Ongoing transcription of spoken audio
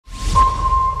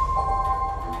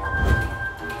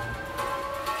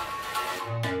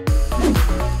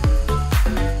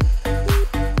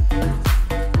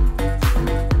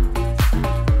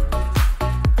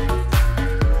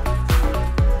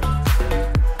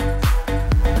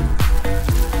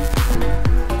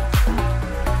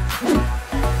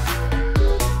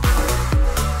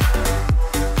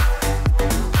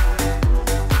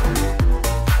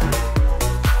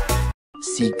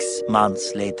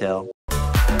months later.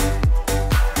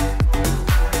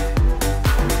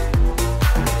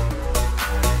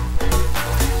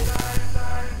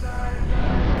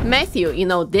 Matthew,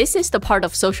 this is the part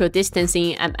of social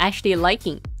distancing I'm actually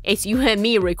liking. It's you and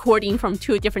me recording from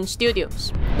two different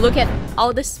studios. Look at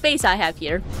all the space I have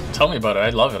here. Tell me about it. I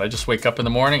love it. I just wake up in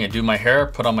the morning, I do my hair,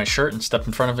 put on my shirt, and step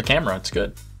in front of a camera. It's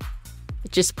good.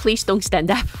 Just please don't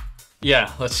stand up.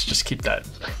 Yeah, let's just keep that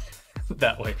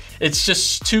that way. It's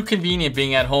just too convenient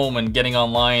being at home and getting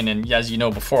online. And as you know,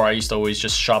 before, I used to always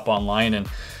just shop online, and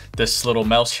this little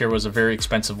mouse here was a very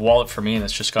expensive wallet for me, and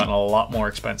it's just gotten a lot more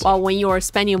expensive. Well, when you're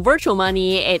spending virtual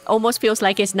money, it almost feels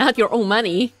like it's not your own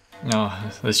money. No,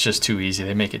 it's just too easy.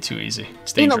 They make it too easy.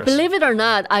 It's dangerous. Believe it or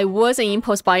not, I was an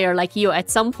impulse buyer like you at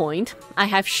some point. I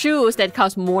have shoes that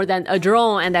cost more than a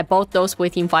drone, and I bought those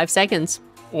within 5 seconds.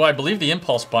 Well, I believe the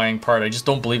impulse buying part. I just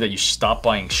don't believe that you stop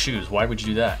buying shoes. Why would you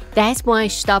do that? That's why I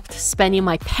stopped spending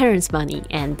my parents' money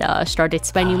and started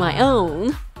spending my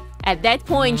own. At that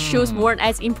point, shoes weren't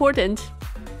as important.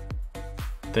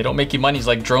 They don't make you money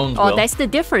like drones will. That's the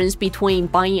difference between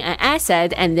buying an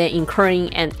asset and then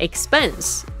incurring an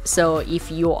expense. So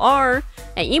if you are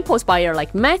an impulse buyer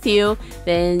like Matthew,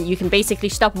 then you can basically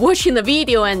stop watching the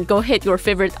video and go hit your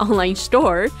favorite online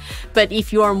store. But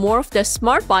if you are more of the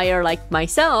smart buyer like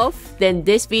myself, then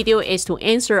this video is to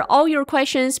answer all your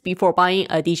questions before buying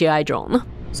a DJI drone.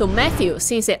 So Matthew,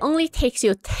 since it only takes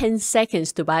you 10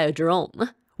 seconds to buy a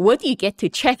drone, what do you get to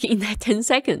check in that 10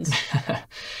 seconds?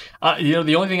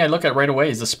 The only thing I look at right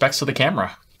away is the specs of the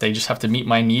camera. They just have to meet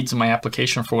my needs and my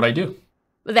application for what I do.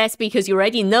 That's because you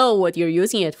already know what you're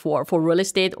using it for real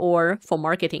estate or for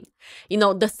marketing.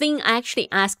 The thing I actually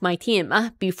ask my team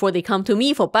before they come to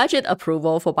me for budget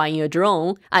approval for buying a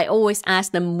drone, I always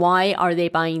ask them why are they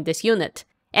buying this unit.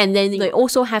 And then they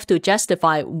also have to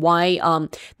justify why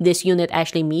this unit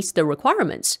actually meets the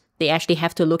requirements. They actually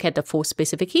have to look at the full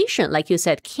specification. Like you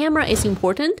said, camera is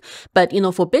important, but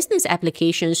for business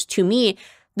applications, to me,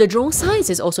 the drone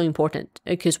size is also important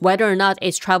because whether or not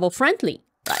it's travel friendly,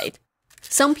 right?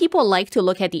 Some people like to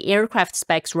look at the aircraft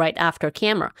specs right after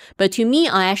camera, but to me,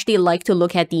 I actually like to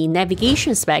look at the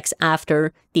navigation specs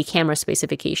after the camera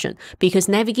specification because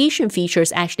navigation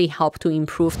features actually help to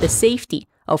improve the safety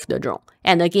of the drone.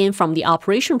 And again, from the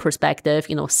operation perspective,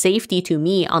 safety to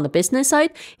me on the business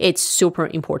side, it's super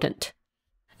important.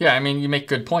 Yeah, I mean, you make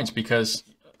good points because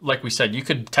like we said, you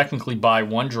could technically buy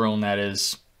one drone that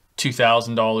is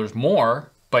 $2,000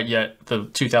 more, but yet the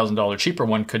 $2,000 cheaper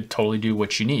one could totally do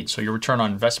what you need. So your return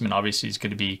on investment obviously is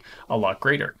going to be a lot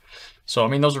greater. So, I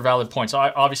mean, those are valid points.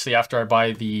 Obviously, after I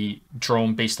buy the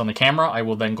drone based on the camera, I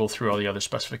will then go through all the other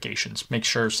specifications. Make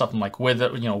sure something like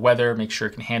weather, make sure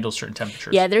it can handle certain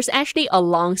temperatures. Yeah, there's actually a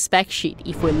long spec sheet.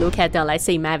 If we look at the, let's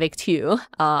say, Mavic 2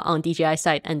 on DJI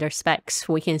side under specs,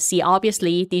 we can see,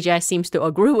 obviously, DJI seems to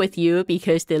agree with you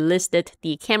because they listed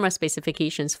the camera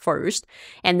specifications first.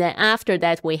 And then after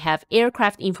that, we have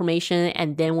aircraft information,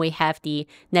 and then we have the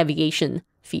navigation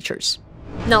features.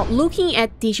 Now, looking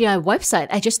at DJI website,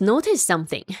 I just noticed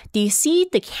something. Do you see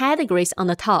the categories on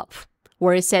the top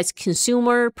where it says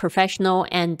consumer, professional,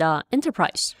 and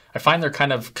enterprise? I find they're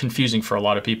kind of confusing for a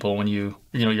lot of people when you're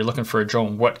looking for a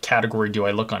drone. What category do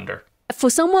I look under? For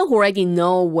someone who already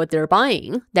know what they're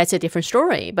buying, that's a different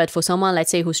story. But for someone, let's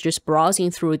say, who's just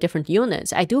browsing through different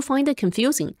units, I do find it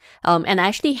confusing. And I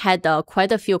actually had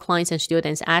quite a few clients and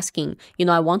students asking,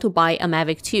 I want to buy a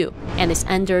Mavic 2 and it's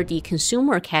under the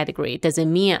consumer category. Does it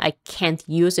mean I can't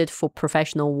use it for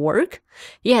professional work?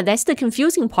 Yeah, that's the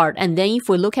confusing part. And then if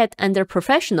we look at under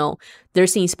professional,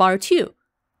 there's Inspire 2.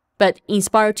 But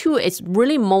Inspire 2 is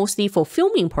really mostly for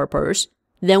filming purpose.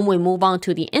 Then we move on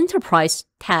to the Enterprise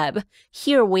tab.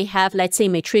 Here we have, let's say,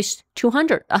 Matrix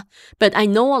 200. But I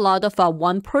know a lot of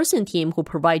one-person team who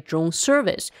provide drone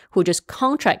service, who just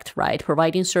contract, right,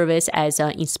 providing service as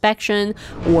inspection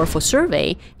or for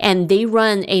survey, and they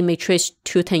run a Matrix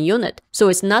 210 unit. So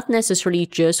it's not necessarily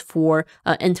just for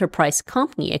an enterprise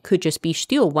company. It could just be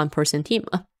still one-person team.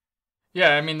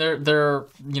 Yeah, I mean, their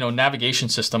navigation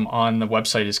system on the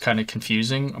website is kind of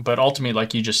confusing, but ultimately,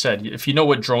 like you just said, if you know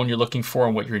what drone you're looking for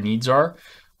and what your needs are,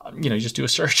 you just do a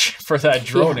search for that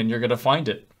drone and you're going to find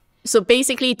it. So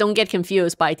basically, don't get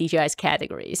confused by DJI's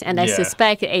categories. And I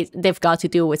suspect they've got to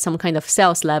do with some kind of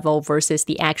sales level versus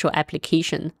the actual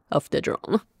application of the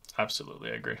drone.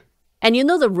 Absolutely, I agree. And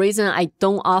the reason I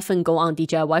don't often go on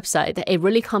DJI website, it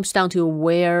really comes down to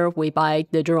where we buy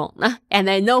the drone. And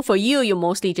I know for you, you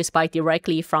mostly just buy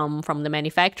directly from the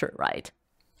manufacturer, right?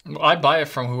 I buy it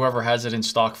from whoever has it in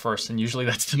stock first, and usually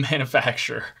that's the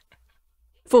manufacturer.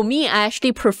 For me, I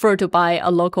actually prefer to buy a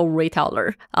local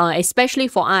retailer, especially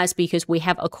for us because we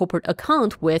have a corporate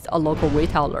account with a local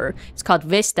retailer. It's called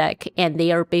Vistec, and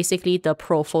they are basically the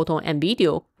pro photo and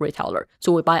video retailer.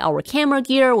 So we buy our camera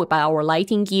gear, we buy our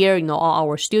lighting gear, all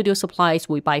our studio supplies,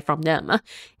 we buy from them.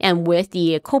 And with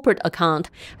the corporate account,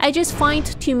 I just find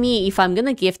to me, if I'm going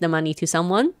to give the money to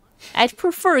someone, I'd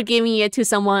prefer giving it to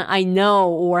someone I know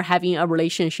or having a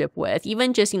relationship with,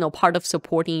 even just, part of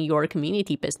supporting your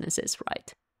community businesses,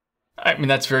 right? I mean,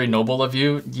 that's very noble of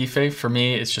you, Yifei. For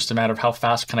me, it's just a matter of how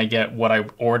fast can I get what I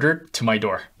ordered to my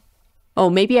door.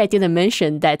 Oh, maybe I didn't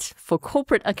mention that for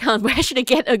corporate account, we actually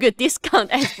get a good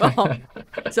discount as well.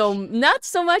 So not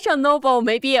so much on noble.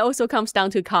 Maybe it also comes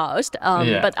down to cost.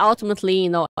 But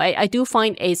ultimately, I do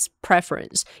find it's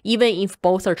preference. Even if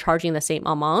both are charging the same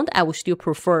amount, I would still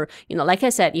prefer, like I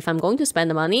said, if I'm going to spend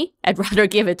the money, I'd rather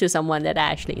give it to someone that I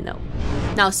actually know.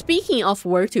 Now, speaking of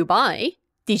where to buy,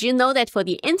 did you know that for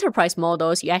the enterprise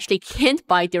models, you actually can't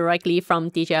buy directly from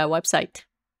DJI website?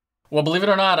 Well, believe it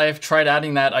or not, I've tried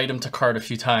adding that item to cart a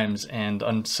few times and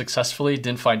unsuccessfully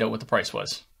didn't find out what the price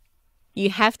was.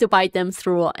 You have to buy them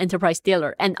through an enterprise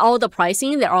dealer. And all the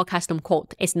pricing, they're all custom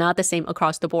quote. It's not the same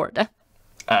across the board.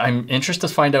 I'm interested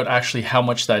to find out actually how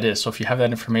much that is. So if you have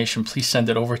that information, please send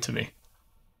it over to me.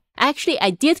 Actually,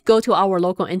 I did go to our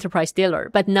local enterprise dealer,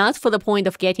 but not for the point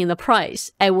of getting the price.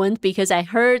 I went because I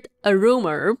heard a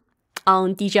rumor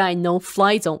on DJI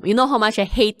no-fly zone. You know how much I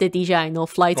hate the DJI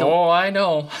no-fly zone. Oh, I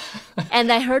know.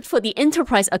 And I heard for the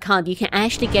enterprise account, you can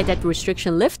actually get that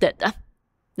restriction lifted.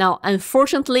 Now,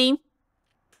 unfortunately,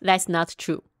 that's not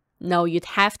true. No, you'd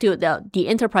have to, the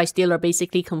enterprise dealer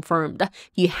basically confirmed,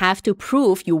 you have to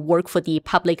prove you work for the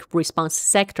public response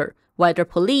sector, whether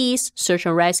police, search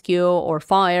and rescue, or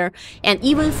fire. And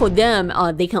even for them,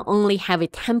 they can only have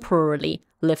it temporarily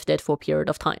lifted for a period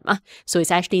of time. So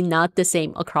it's actually not the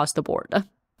same across the board.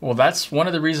 Well, that's one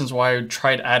of the reasons why I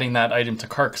tried adding that item to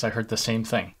cart, because I heard the same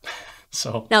thing.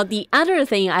 So now the other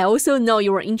thing, I also know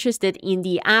you were interested in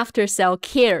the after sale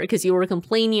care because you were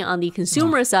complaining on the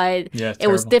consumer side. Yeah, it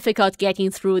was difficult getting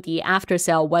through the after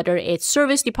sale, whether it's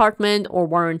service department or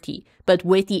warranty. But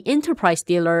with the enterprise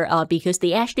dealer, because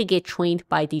they actually get trained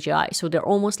by DJI, so they're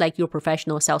almost like your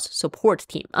professional sales support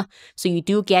team. So you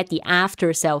do get the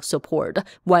after sale support,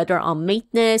 whether on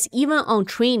maintenance, even on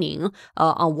training,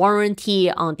 on warranty,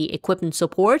 on the equipment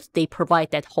support, they provide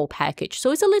that whole package.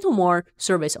 So it's a little more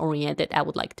service oriented, I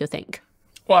would like to think.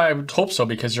 Well, I would hope so,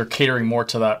 because you're catering more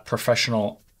to that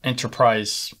professional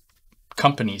enterprise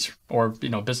companies or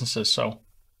businesses. So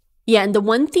yeah, and the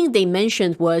one thing they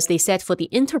mentioned was they said for the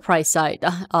enterprise side,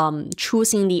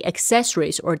 choosing the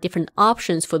accessories or different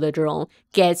options for the drone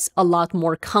gets a lot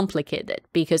more complicated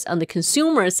because on the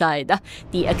consumer side,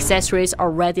 the accessories are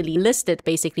readily listed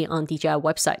basically on DJI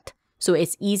website. So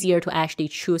it's easier to actually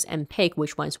choose and pick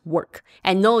which ones work.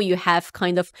 I know you have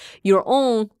kind of your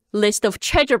own list of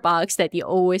treasure box that you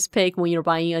always pick when you're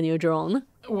buying a new drone.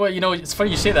 Well, it's funny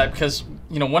you say that because,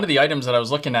 one of the items that I was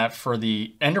looking at for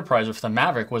the Enterprise with the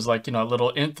Mavic was like, a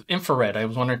little infrared. I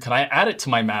was wondering, can I add it to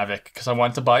my Mavic? Because I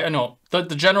want to buy,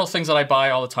 the general things that I buy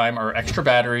all the time are extra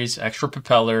batteries, extra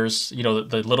propellers,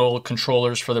 the little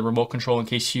controllers for the remote control in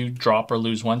case you drop or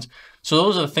lose ones. So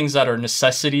those are the things that are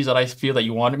necessities that I feel that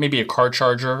you want. Maybe a car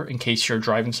charger in case you're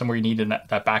driving somewhere you need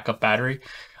that backup battery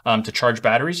to charge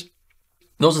batteries.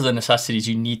 Those are the necessities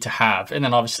you need to have. And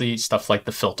then obviously stuff like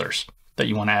the filters that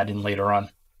you want to add in later on.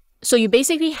 So you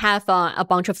basically have a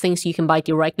bunch of things you can buy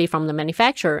directly from the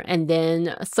manufacturer, and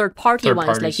then third-party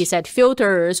ones, like you said,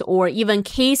 filters or even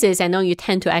cases. I know you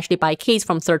tend to actually buy case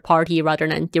from third-party rather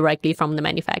than directly from the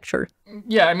manufacturer.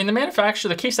 Yeah, I mean,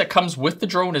 the case that comes with the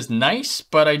drone is nice,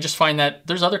 but I just find that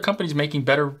there's other companies making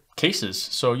better cases.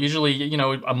 So usually,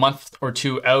 a month or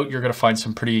two out, you're going to find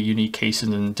some pretty unique cases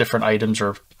and different items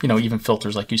or, even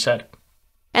filters, like you said.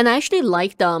 And I actually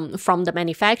liked from the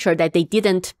manufacturer that they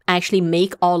didn't actually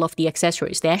make all of the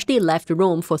accessories. They actually left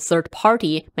room for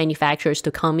third-party manufacturers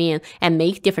to come in and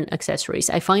make different accessories.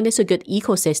 I find it's a good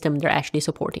ecosystem they're actually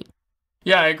supporting.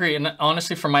 Yeah, I agree. And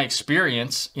honestly, from my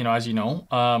experience, as you know,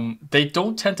 they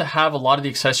don't tend to have a lot of the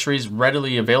accessories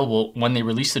readily available when they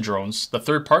release the drones. The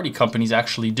third-party companies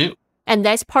actually do. And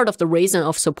that's part of the reason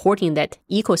of supporting that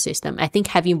ecosystem. I think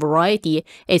having variety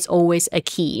is always a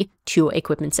key to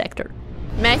equipment sector.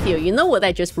 Matthew, you know what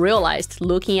I just realized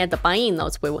looking at the buying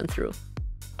notes we went through?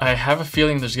 I have a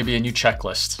feeling there's going to be a new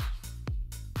checklist.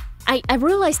 I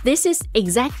realized this is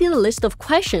exactly the list of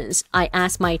questions I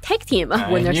ask my tech team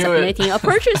when they're submitting a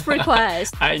purchase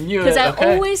request. I knew it.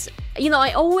 Because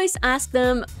I always ask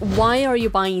them, why are you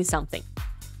buying something?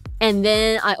 And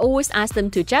then I always ask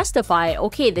them to justify,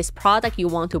 okay, this product you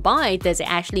want to buy, does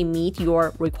it actually meet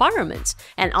your requirements?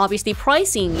 And obviously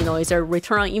pricing, is there a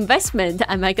return on investment?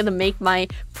 Am I going to make my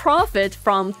profit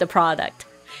from the product?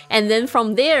 And then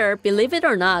from there, believe it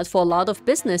or not, for a lot of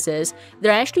businesses,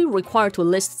 they're actually required to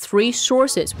list 3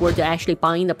 sources where they're actually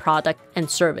buying the product and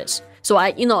service. So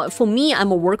for me,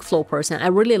 I'm a workflow person. I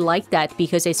really like that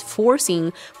because it's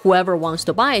forcing whoever wants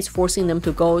to buy, it's forcing them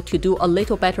to go to do a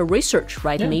little better research,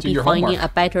 right? Yeah, maybe finding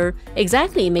homework. a better,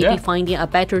 finding a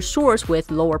better source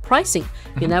with lower pricing.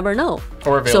 You never know.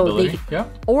 Or availability,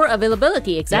 Or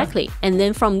availability, exactly. Yeah. And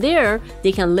then from there,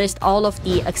 they can list all of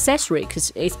the accessories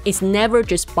because it's never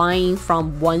just buying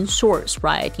from one source,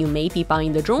 right? You may be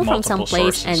buying the drone from some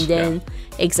place and then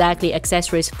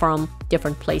accessories from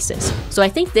different places. So I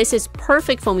think this is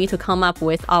perfect for me to come up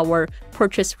with our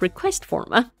purchase request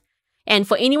form. And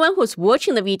for anyone who's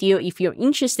watching the video, if you're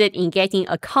interested in getting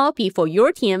a copy for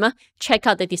your team, check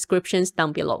out the descriptions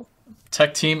down below.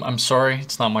 Tech team, I'm sorry,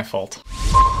 it's not my fault.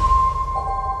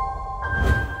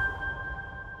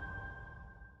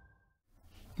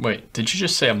 Wait, did you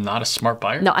just say I'm not a smart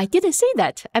buyer? No, I didn't say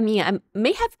that. I mean, I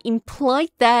may have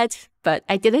implied that, but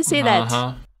I didn't say that.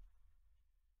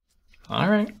 All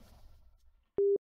right.